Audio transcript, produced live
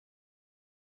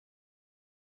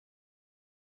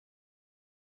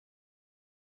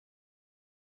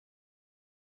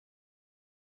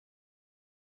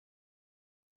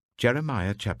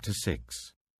Jeremiah chapter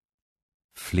 6.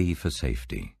 Flee for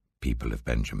safety, people of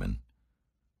Benjamin.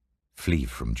 Flee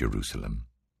from Jerusalem.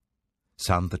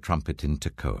 Sound the trumpet in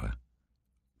Tekoa.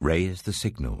 Raise the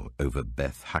signal over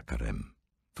Beth Hakkerem,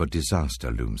 for disaster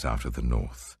looms out of the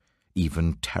north,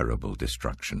 even terrible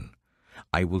destruction.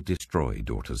 I will destroy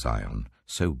daughter Zion,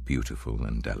 so beautiful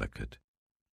and delicate.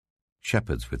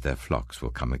 Shepherds with their flocks will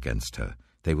come against her.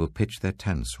 They will pitch their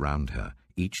tents round her,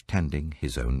 each tending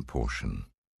his own portion.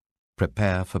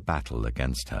 Prepare for battle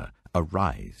against her.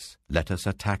 Arise, let us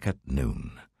attack at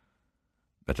noon.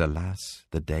 But alas,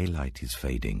 the daylight is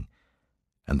fading,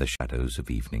 and the shadows of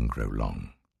evening grow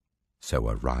long. So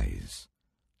arise,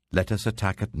 let us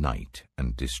attack at night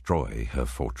and destroy her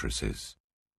fortresses.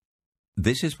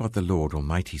 This is what the Lord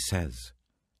Almighty says.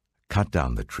 Cut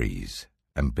down the trees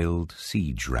and build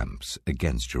siege ramps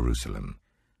against Jerusalem.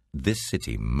 This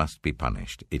city must be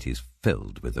punished. It is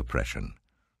filled with oppression.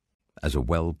 As a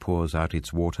well pours out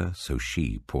its water, so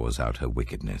she pours out her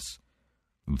wickedness.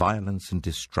 Violence and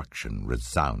destruction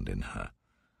resound in her.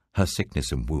 Her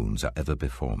sickness and wounds are ever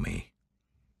before me.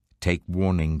 Take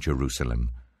warning,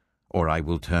 Jerusalem, or I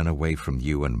will turn away from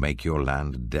you and make your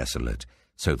land desolate,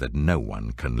 so that no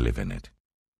one can live in it.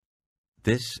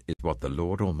 This is what the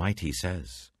Lord Almighty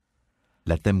says.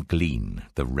 Let them glean,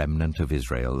 the remnant of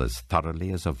Israel, as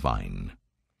thoroughly as a vine.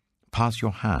 Pass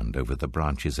your hand over the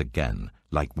branches again,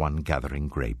 like one gathering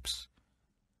grapes.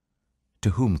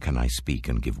 To whom can I speak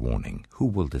and give warning? Who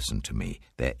will listen to me?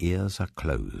 Their ears are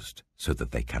closed, so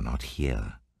that they cannot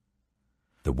hear.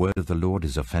 The word of the Lord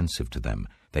is offensive to them.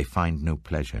 They find no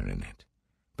pleasure in it.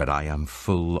 But I am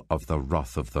full of the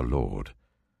wrath of the Lord,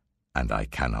 and I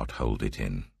cannot hold it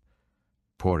in.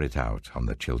 Pour it out on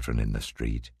the children in the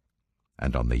street,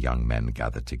 and on the young men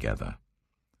gathered together.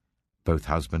 Both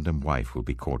husband and wife will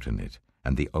be caught in it,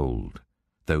 and the old,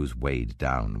 those weighed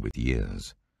down with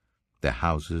years. Their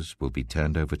houses will be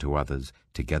turned over to others,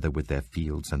 together with their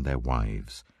fields and their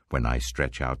wives, when I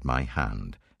stretch out my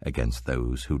hand against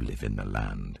those who live in the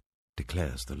land,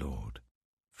 declares the Lord.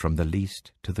 From the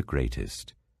least to the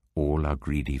greatest, all are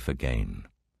greedy for gain.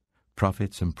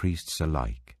 Prophets and priests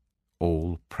alike,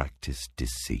 all practice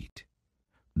deceit.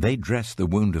 They dress the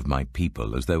wound of my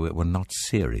people as though it were not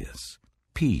serious.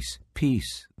 Peace,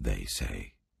 peace, they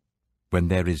say, when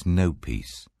there is no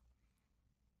peace.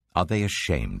 Are they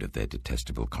ashamed of their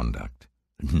detestable conduct?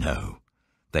 No,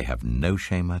 they have no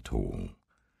shame at all.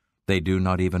 They do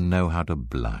not even know how to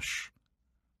blush.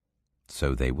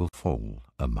 So they will fall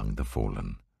among the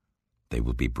fallen. They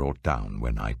will be brought down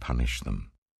when I punish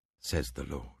them, says the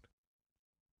Lord.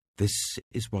 This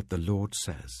is what the Lord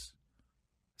says.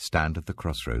 Stand at the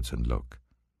crossroads and look.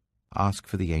 Ask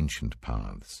for the ancient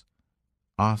paths.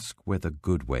 Ask where the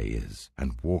good way is,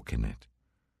 and walk in it,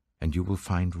 and you will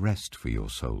find rest for your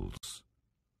souls.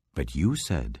 But you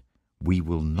said, we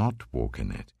will not walk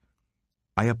in it.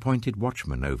 I appointed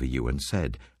watchmen over you and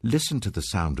said, listen to the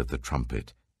sound of the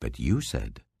trumpet. But you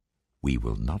said, we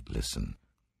will not listen.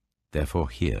 Therefore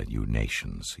hear, you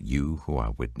nations, you who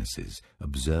are witnesses.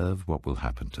 Observe what will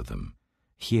happen to them.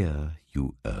 Hear,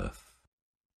 you earth.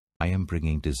 I am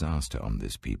bringing disaster on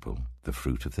this people, the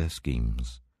fruit of their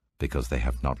schemes, because they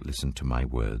have not listened to my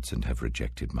words and have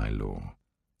rejected my law.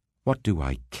 What do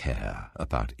I care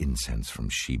about incense from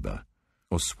Sheba,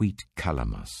 or sweet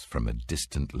calamus from a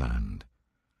distant land?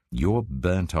 Your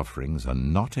burnt offerings are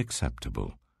not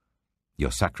acceptable. Your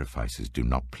sacrifices do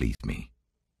not please me.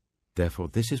 Therefore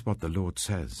this is what the Lord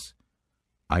says.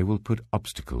 I will put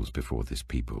obstacles before this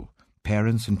people.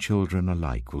 Parents and children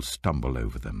alike will stumble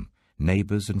over them.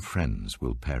 Neighbors and friends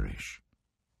will perish.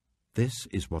 This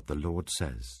is what the Lord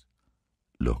says.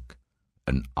 Look,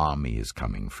 an army is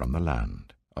coming from the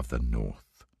land of the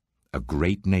north. A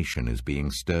great nation is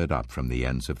being stirred up from the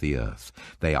ends of the earth.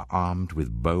 They are armed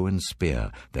with bow and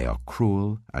spear. They are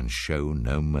cruel and show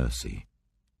no mercy.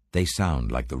 They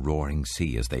sound like the roaring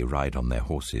sea as they ride on their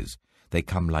horses. They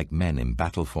come like men in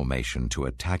battle formation to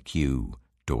attack you,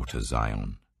 daughter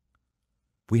Zion.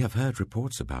 We have heard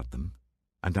reports about them,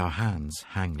 and our hands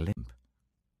hang limp.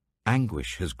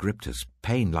 Anguish has gripped us,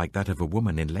 pain like that of a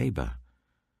woman in labor.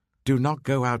 Do not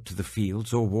go out to the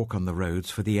fields or walk on the roads,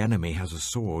 for the enemy has a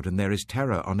sword, and there is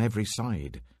terror on every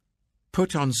side.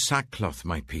 Put on sackcloth,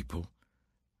 my people,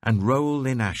 and roll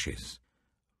in ashes.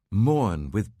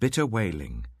 Mourn with bitter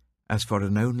wailing, as for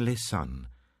an only son,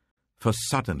 for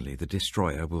suddenly the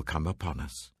destroyer will come upon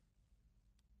us.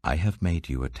 I have made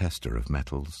you a tester of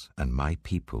metals, and my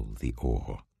people the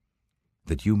ore,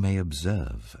 that you may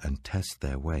observe and test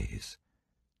their ways.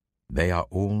 They are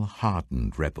all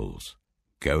hardened rebels,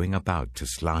 going about to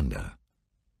slander.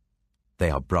 They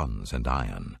are bronze and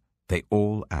iron. They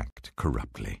all act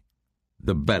corruptly.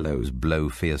 The bellows blow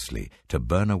fiercely to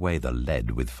burn away the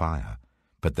lead with fire,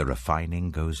 but the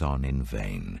refining goes on in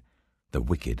vain. The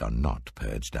wicked are not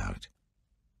purged out.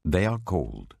 They are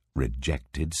called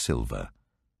rejected silver,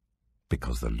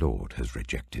 because the Lord has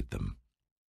rejected them.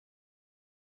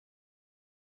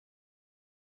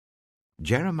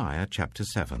 Jeremiah chapter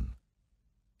 7.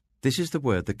 This is the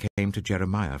word that came to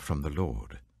Jeremiah from the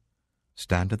Lord.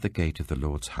 Stand at the gate of the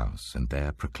Lord's house, and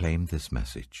there proclaim this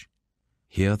message.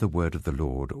 Hear the word of the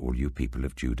Lord, all you people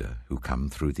of Judah, who come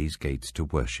through these gates to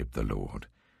worship the Lord.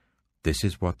 This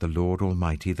is what the Lord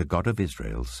Almighty, the God of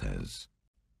Israel, says.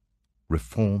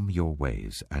 Reform your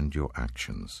ways and your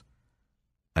actions,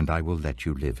 and I will let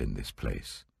you live in this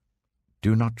place.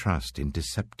 Do not trust in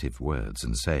deceptive words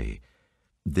and say,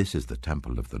 "This is the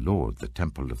temple of the Lord, the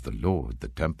temple of the Lord, the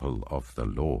temple of the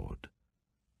Lord."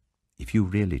 If you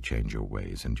really change your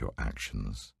ways and your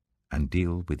actions, and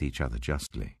deal with each other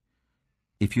justly,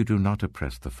 if you do not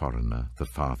oppress the foreigner, the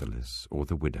fatherless, or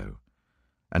the widow,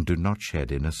 and do not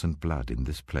shed innocent blood in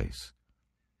this place,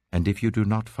 and if you do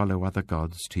not follow other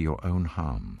gods to your own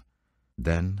harm,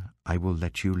 then I will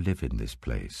let you live in this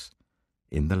place,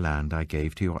 in the land I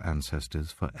gave to your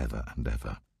ancestors forever and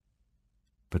ever.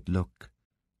 But look,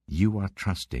 you are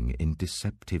trusting in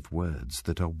deceptive words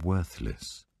that are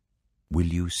worthless. Will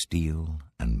you steal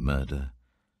and murder,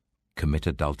 commit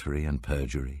adultery and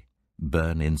perjury,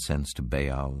 burn incense to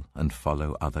Baal, and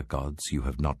follow other gods you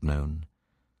have not known?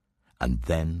 And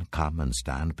then come and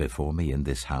stand before me in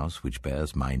this house which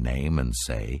bears my name and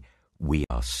say, "We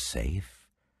are safe?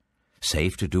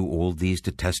 Safe to do all these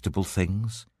detestable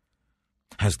things?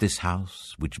 Has this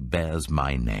house which bears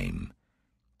my name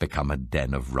become a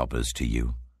den of robbers to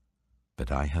you?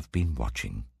 But I have been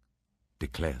watching,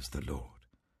 declares the Lord.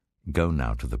 Go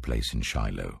now to the place in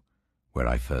Shiloh, where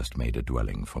I first made a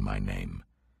dwelling for my name,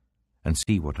 and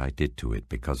see what I did to it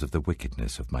because of the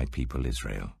wickedness of my people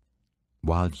Israel.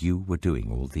 While you were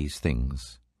doing all these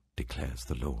things, declares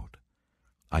the Lord,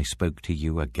 I spoke to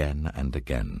you again and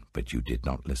again, but you did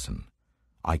not listen.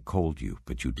 I called you,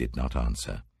 but you did not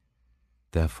answer.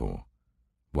 Therefore,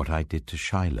 what I did to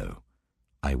Shiloh,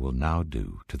 I will now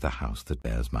do to the house that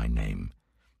bears my name,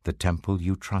 the temple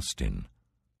you trust in,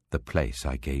 the place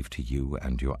I gave to you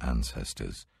and your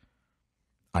ancestors.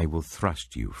 I will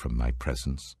thrust you from my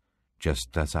presence,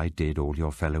 just as I did all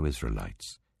your fellow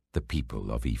Israelites, the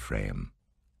people of Ephraim.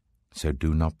 So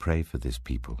do not pray for this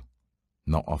people,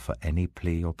 nor offer any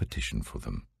plea or petition for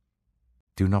them.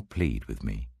 Do not plead with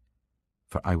me,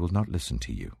 for I will not listen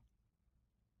to you.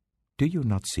 Do you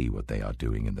not see what they are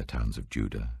doing in the towns of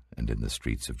Judah and in the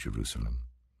streets of Jerusalem?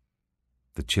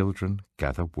 The children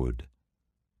gather wood,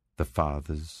 the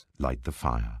fathers light the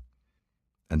fire,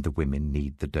 and the women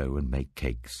knead the dough and make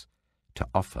cakes to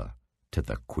offer to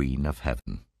the Queen of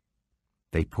Heaven.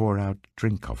 They pour out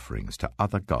drink offerings to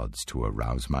other gods to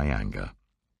arouse my anger.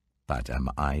 But am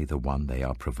I the one they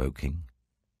are provoking?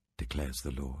 Declares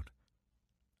the Lord.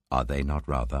 Are they not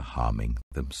rather harming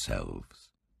themselves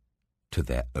to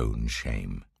their own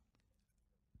shame?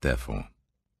 Therefore,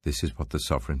 this is what the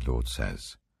Sovereign Lord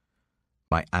says.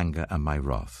 My anger and my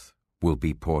wrath will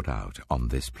be poured out on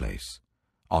this place,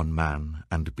 on man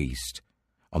and beast,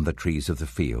 on the trees of the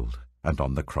field and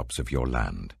on the crops of your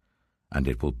land, and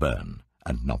it will burn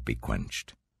and not be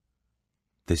quenched.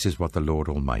 This is what the Lord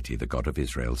Almighty, the God of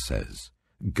Israel, says.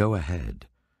 Go ahead,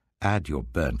 add your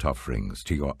burnt offerings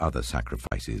to your other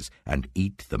sacrifices, and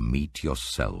eat the meat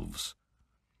yourselves.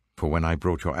 For when I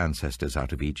brought your ancestors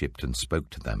out of Egypt and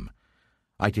spoke to them,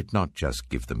 I did not just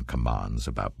give them commands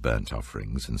about burnt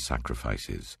offerings and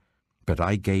sacrifices, but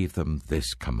I gave them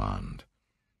this command: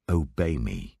 obey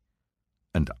me,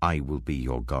 and I will be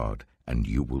your God, and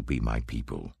you will be my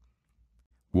people.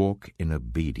 Walk in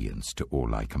obedience to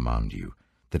all I command you,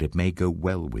 that it may go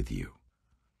well with you.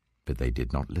 But they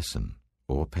did not listen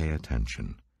or pay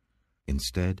attention.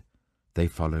 Instead, they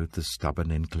followed the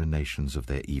stubborn inclinations of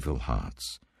their evil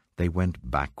hearts. They went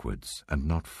backwards and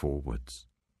not forwards.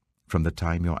 From the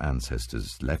time your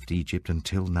ancestors left Egypt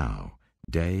until now,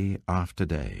 day after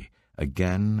day,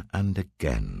 again and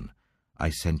again, I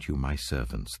sent you my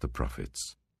servants, the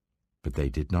prophets. But they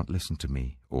did not listen to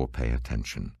me or pay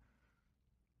attention.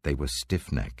 They were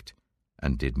stiff-necked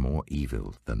and did more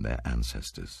evil than their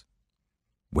ancestors.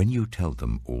 When you tell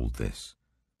them all this,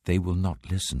 they will not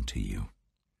listen to you.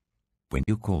 When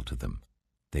you call to them,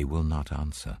 they will not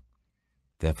answer.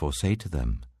 Therefore say to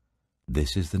them,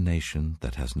 this is the nation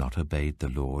that has not obeyed the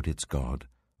Lord its God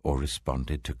or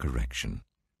responded to correction.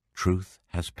 Truth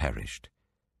has perished.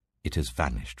 It has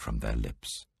vanished from their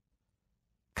lips.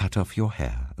 Cut off your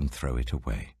hair and throw it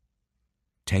away.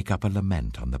 Take up a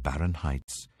lament on the barren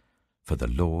heights. for the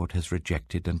Lord has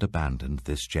rejected and abandoned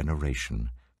this generation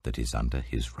that is under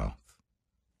his wrath.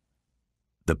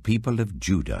 The people of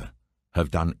Judah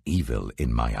have done evil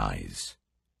in my eyes,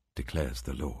 declares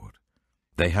the Lord.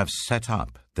 They have set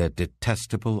up their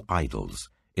detestable idols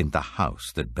in the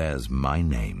house that bears my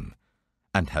name,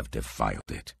 and have defiled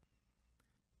it.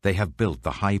 They have built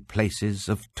the high places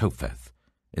of Topheth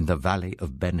in the valley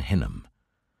of Ben Hinnom,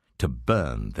 to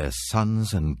burn their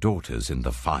sons and daughters in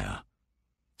the fire,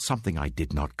 something I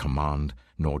did not command,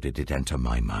 nor did it enter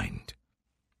my mind.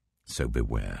 So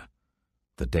beware,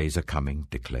 the days are coming,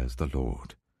 declares the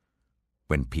Lord,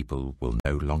 when people will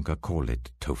no longer call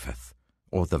it Topheth,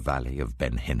 or the valley of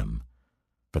Ben Hinnom,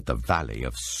 but the valley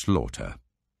of slaughter,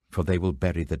 for they will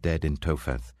bury the dead in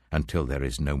Topheth until there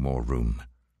is no more room.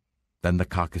 Then the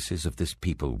carcasses of this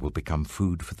people will become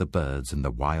food for the birds and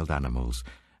the wild animals,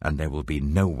 and there will be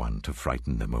no one to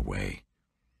frighten them away.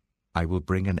 I will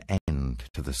bring an end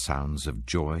to the sounds of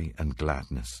joy and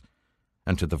gladness,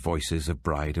 and to the voices of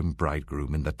bride and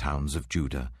bridegroom in the towns of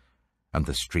Judah and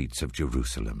the streets of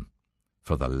Jerusalem,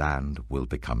 for the land will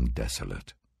become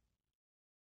desolate.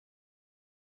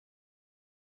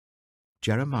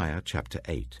 Jeremiah chapter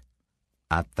 8.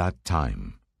 At that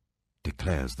time,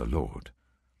 declares the Lord,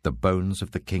 the bones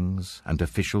of the kings and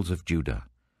officials of Judah,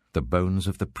 the bones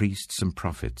of the priests and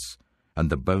prophets, and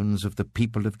the bones of the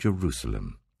people of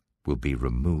Jerusalem will be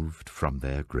removed from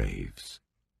their graves.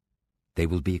 They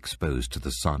will be exposed to the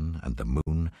sun and the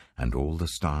moon and all the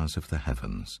stars of the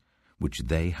heavens, which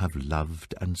they have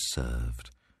loved and served,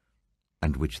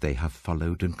 and which they have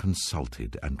followed and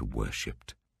consulted and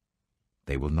worshipped.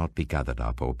 They will not be gathered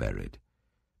up or buried,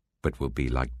 but will be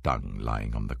like dung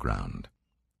lying on the ground.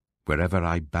 Wherever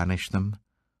I banish them,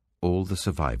 all the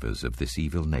survivors of this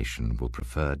evil nation will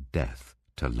prefer death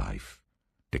to life,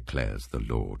 declares the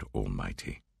Lord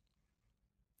Almighty.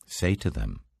 Say to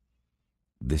them,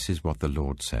 this is what the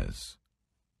Lord says.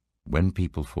 When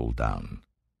people fall down,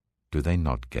 do they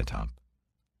not get up?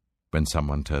 When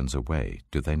someone turns away,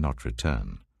 do they not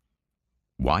return?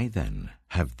 Why then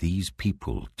have these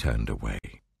people turned away?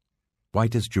 Why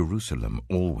does Jerusalem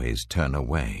always turn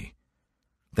away?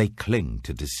 They cling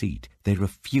to deceit, they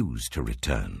refuse to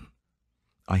return.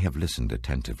 I have listened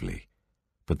attentively,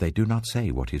 but they do not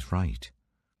say what is right.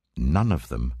 None of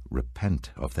them repent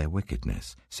of their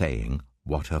wickedness, saying,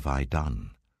 what have I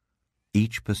done?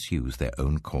 Each pursues their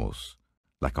own course,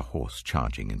 like a horse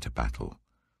charging into battle.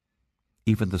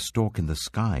 Even the stork in the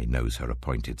sky knows her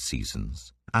appointed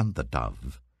seasons, and the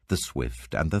dove, the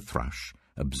swift, and the thrush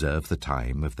observe the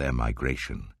time of their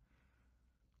migration.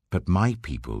 But my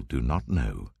people do not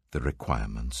know the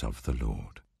requirements of the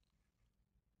Lord.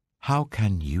 How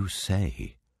can you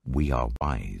say, we are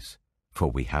wise, for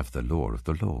we have the law of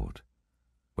the Lord,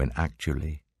 when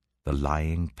actually the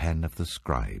lying pen of the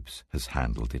scribes has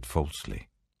handled it falsely?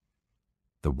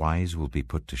 The wise will be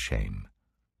put to shame.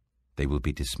 They will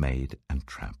be dismayed and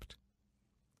trapped.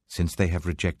 Since they have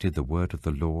rejected the word of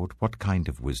the Lord, what kind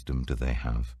of wisdom do they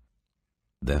have?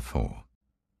 Therefore,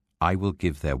 I will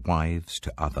give their wives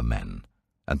to other men,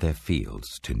 and their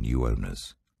fields to new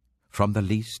owners. From the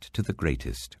least to the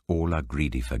greatest, all are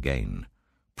greedy for gain.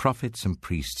 Prophets and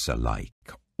priests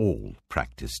alike, all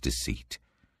practice deceit.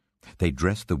 They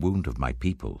dress the wound of my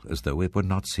people as though it were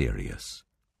not serious.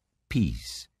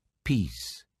 Peace,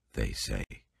 peace, they say,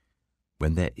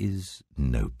 when there is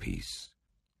no peace.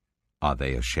 Are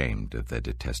they ashamed of their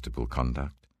detestable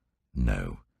conduct?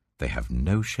 No, they have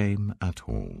no shame at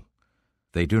all.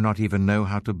 They do not even know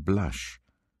how to blush,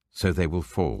 so they will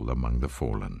fall among the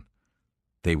fallen.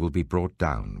 They will be brought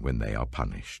down when they are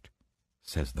punished,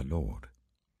 says the Lord.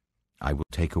 I will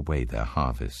take away their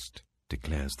harvest,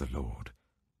 declares the Lord.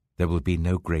 There will be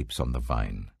no grapes on the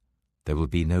vine, there will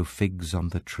be no figs on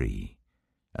the tree,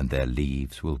 and their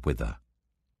leaves will wither.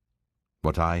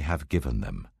 What I have given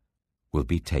them will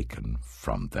be taken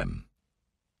from them.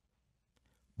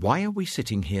 Why are we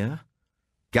sitting here?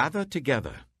 Gather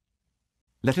together.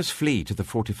 Let us flee to the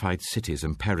fortified cities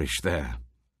and perish there.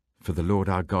 For the Lord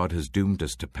our God has doomed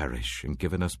us to perish and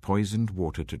given us poisoned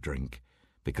water to drink,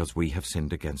 because we have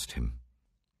sinned against him.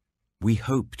 We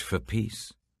hoped for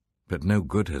peace, but no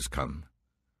good has come,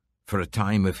 for a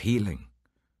time of healing,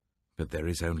 but there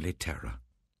is only terror.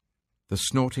 The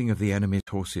snorting of the enemy's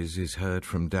horses is heard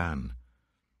from Dan.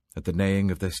 At the neighing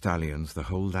of their stallions the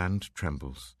whole land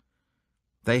trembles.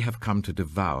 They have come to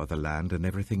devour the land and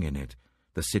everything in it,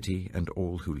 the city and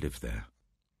all who live there.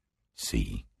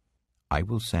 See, I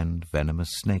will send venomous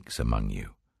snakes among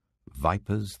you,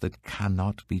 vipers that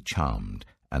cannot be charmed,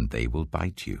 and they will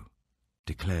bite you,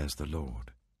 declares the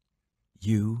Lord.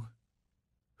 You,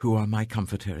 who are my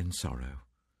comforter in sorrow,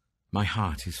 My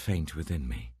heart is faint within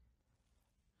me.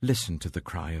 Listen to the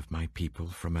cry of my people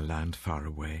from a land far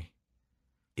away.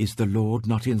 Is the Lord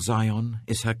not in Zion?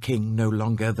 Is her King no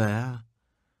longer there?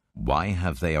 Why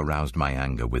have they aroused my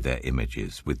anger with their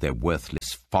images, with their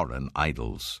worthless foreign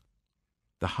idols?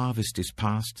 The harvest is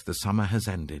past, the summer has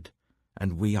ended,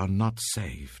 and we are not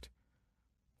saved.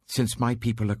 Since my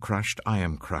people are crushed, I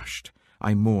am crushed.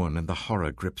 I mourn, and the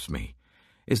horror grips me.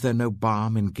 Is there no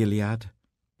balm in Gilead?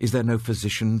 Is there no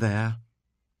physician there?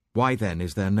 Why then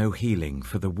is there no healing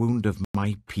for the wound of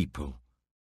my people?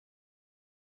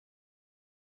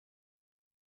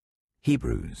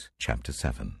 Hebrews chapter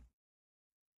 7.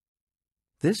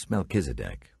 This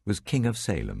Melchizedek was king of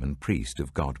Salem and priest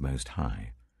of God Most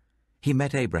High. He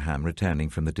met Abraham returning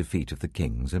from the defeat of the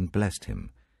kings and blessed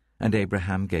him, and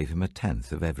Abraham gave him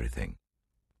 1/10 of everything.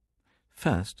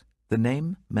 First, the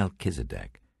name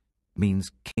Melchizedek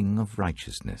means king of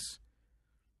righteousness.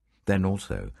 Then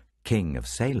also, king of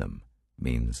Salem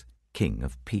means king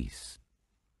of peace.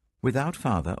 Without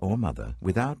father or mother,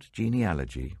 without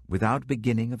genealogy, without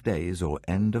beginning of days or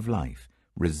end of life,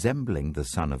 resembling the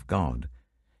Son of God,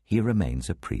 he remains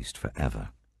a priest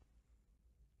forever.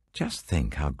 Just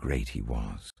think how great he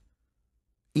was.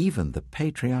 Even the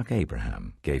patriarch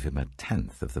Abraham gave him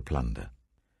 1/10 of the plunder.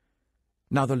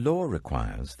 Now the law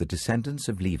requires the descendants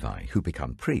of Levi who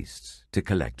become priests to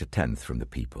collect 1/10 from the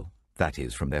people, that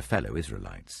is, from their fellow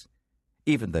Israelites,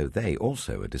 even though they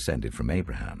also are descended from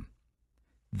Abraham.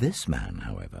 This man,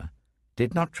 however,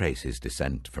 did not trace his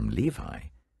descent from Levi,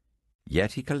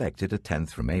 yet he collected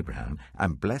 1/10 from Abraham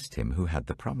and blessed him who had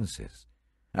the promises.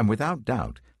 And without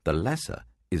doubt, the lesser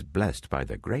is blessed by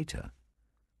the greater.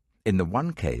 In the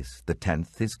one case, the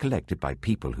 1/10 is collected by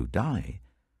people who die,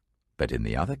 but in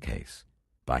the other case,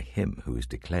 by him who is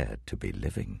declared to be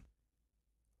living.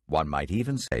 One might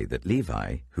even say that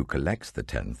Levi, who collects the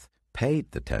 1/10,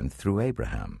 paid the 1/10 through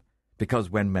Abraham, because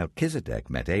when Melchizedek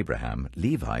met Abraham,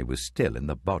 Levi was still in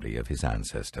the body of his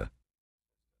ancestor.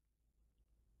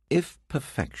 If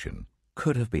perfection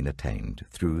could have been attained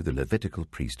through the Levitical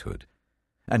priesthood,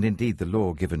 and indeed the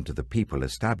law given to the people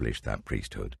established that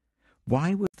priesthood,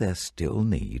 why was there still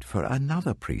need for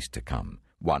another priest to come,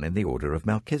 one in the order of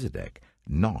Melchizedek,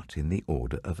 not in the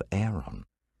order of Aaron?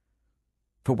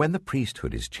 For when the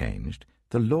priesthood is changed,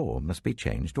 the law must be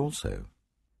changed also.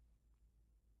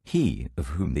 He of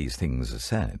whom these things are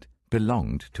said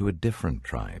belonged to a different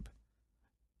tribe,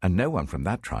 and no one from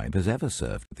that tribe has ever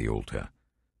served at the altar.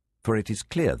 For it is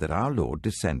clear that our Lord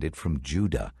descended from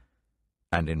Judah,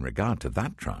 and in regard to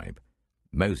that tribe,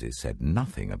 Moses said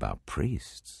nothing about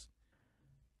priests.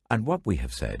 And what we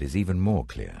have said is even more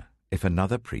clear if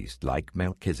another priest like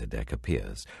Melchizedek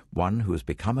appears, one who has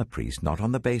become a priest not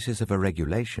on the basis of a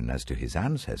regulation as to his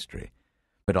ancestry,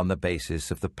 but on the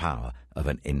basis of the power of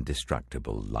an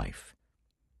indestructible life.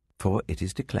 For it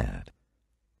is declared,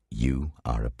 "You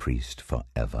are a priest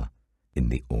forever in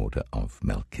the order of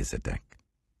Melchizedek."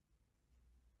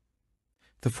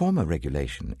 The former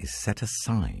regulation is set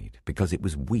aside because it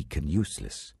was weak and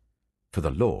useless, for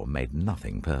the law made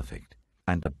nothing perfect,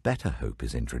 and a better hope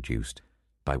is introduced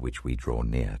by which we draw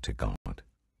near to God.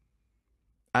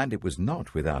 And it was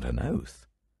not without an oath.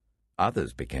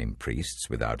 Others became priests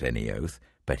without any oath,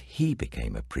 but he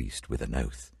became a priest with an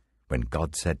oath, when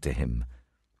God said to him,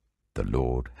 "The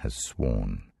Lord has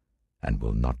sworn, and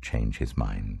will not change his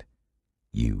mind.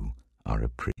 You are a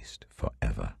priest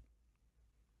forever."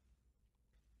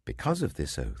 Because of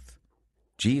this oath,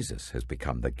 Jesus has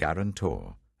become the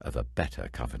guarantor of a better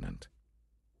covenant.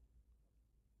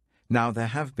 Now there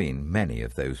have been many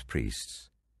of those priests,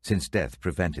 since death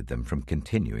prevented them from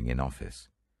continuing in office.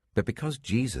 But because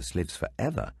Jesus lives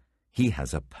forever, he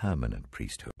has a permanent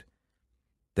priesthood.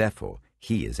 Therefore,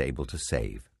 he is able to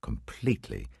save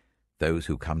completely those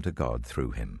who come to God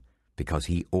through him, because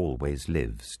he always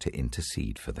lives to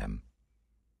intercede for them.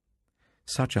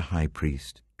 Such a high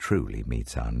priest truly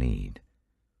meets our need,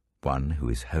 one who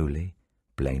is holy,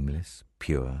 blameless,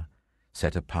 pure,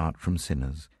 set apart from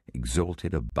sinners,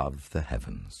 exalted above the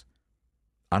heavens.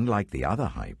 Unlike the other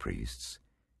high priests,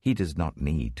 he does not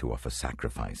need to offer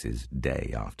sacrifices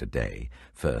day after day,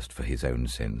 first for his own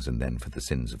sins and then for the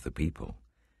sins of the people.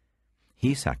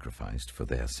 He sacrificed for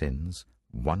their sins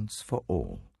once for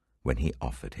all when he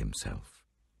offered himself.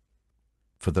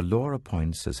 For the law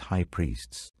appoints as high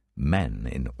priests men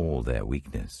in all their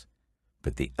weakness,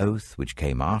 but the oath which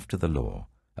came after the law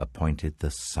appointed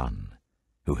the Son,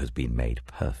 who has been made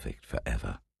perfect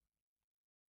forever.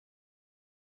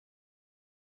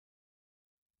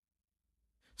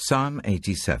 Psalm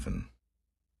 87.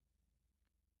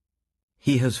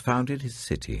 He has founded his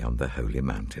city on the holy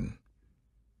mountain.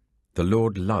 The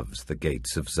Lord loves the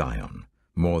gates of Zion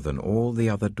more than all the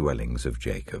other dwellings of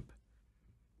Jacob.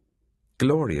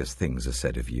 Glorious things are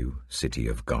said of you, city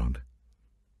of God.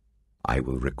 I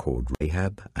will record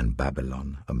Rahab and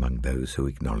Babylon among those who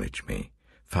acknowledge me,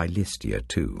 Philistia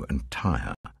too, and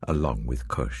Tyre, along with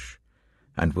Cush,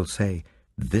 and will say,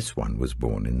 this one was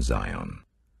born in Zion.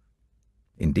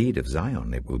 Indeed, of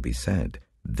Zion it will be said,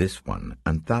 this one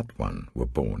and that one were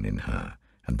born in her,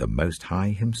 and the Most High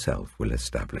himself will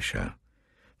establish her.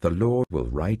 The Lord will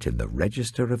write in the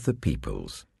register of the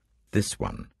peoples, this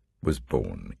one was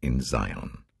born in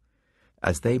Zion.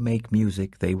 As they make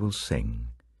music, they will sing,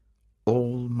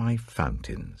 all my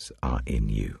fountains are in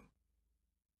you.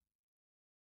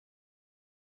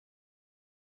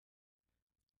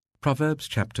 Proverbs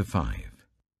chapter 5.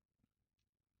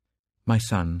 My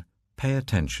son, pay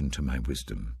attention to my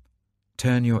wisdom.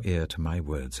 Turn your ear to my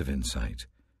words of insight,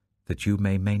 that you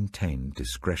may maintain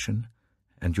discretion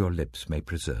and your lips may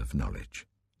preserve knowledge.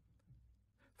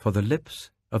 For the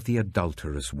lips of the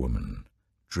adulterous woman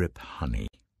drip honey,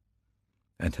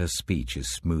 and her speech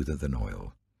is smoother than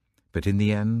oil. But in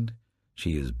the end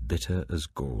she is bitter as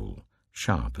gall,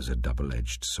 sharp as a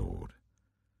double-edged sword.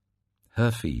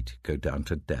 Her feet go down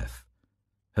to death,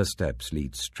 her steps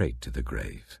lead straight to the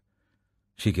grave.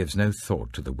 She gives no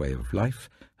thought to the way of life,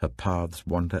 her paths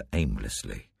wander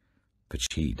aimlessly, but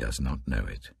she does not know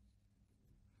it.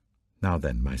 Now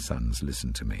then, my sons,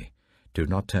 listen to me. Do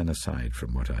not turn aside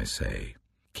from what I say.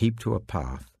 Keep to a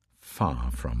path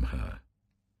far from her.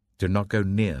 Do not go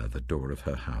near the door of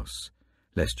her house,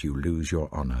 lest you lose your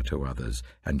honor to others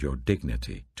and your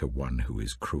dignity to one who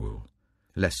is cruel,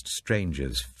 lest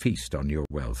strangers feast on your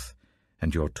wealth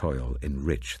and your toil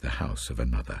enrich the house of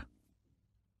another.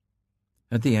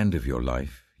 At the end of your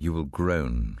life you will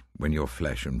groan when your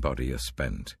flesh and body are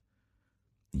spent.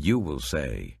 You will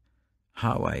say,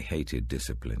 how I hated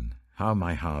discipline, how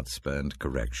my heart spurned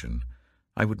correction.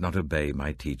 I would not obey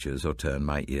my teachers or turn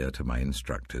my ear to my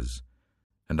instructors,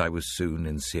 and I was soon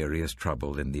in serious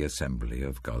trouble in the assembly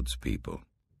of God's people.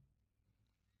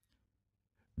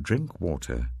 Drink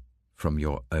water from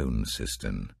your own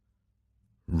cistern,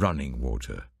 running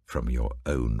water from your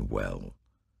own well.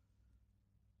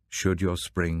 Should your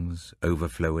springs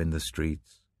overflow in the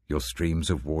streets, your streams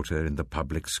of water in the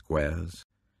public squares,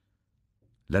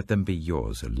 let them be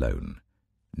yours alone,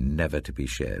 never to be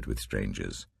shared with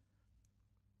strangers.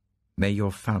 May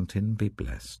your fountain be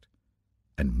blessed,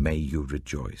 and may you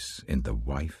rejoice in the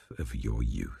wife of your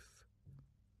youth.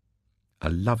 A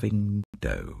loving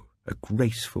doe, a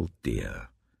graceful deer,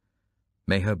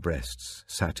 may her breasts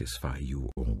satisfy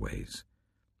you always.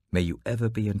 May you ever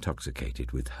be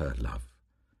intoxicated with her love.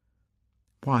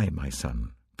 Why, my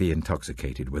son, be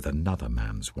intoxicated with another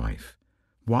man's wife?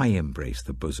 Why embrace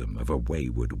the bosom of a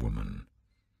wayward woman?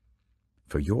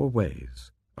 For your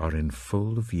ways are in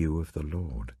full view of the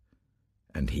Lord,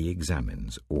 and he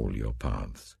examines all your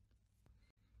paths.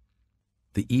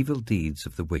 The evil deeds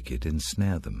of the wicked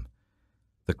ensnare them.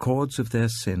 The cords of their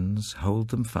sins hold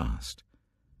them fast.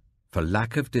 For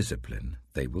lack of discipline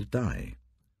they will die,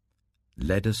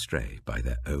 led astray by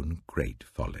their own great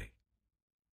folly.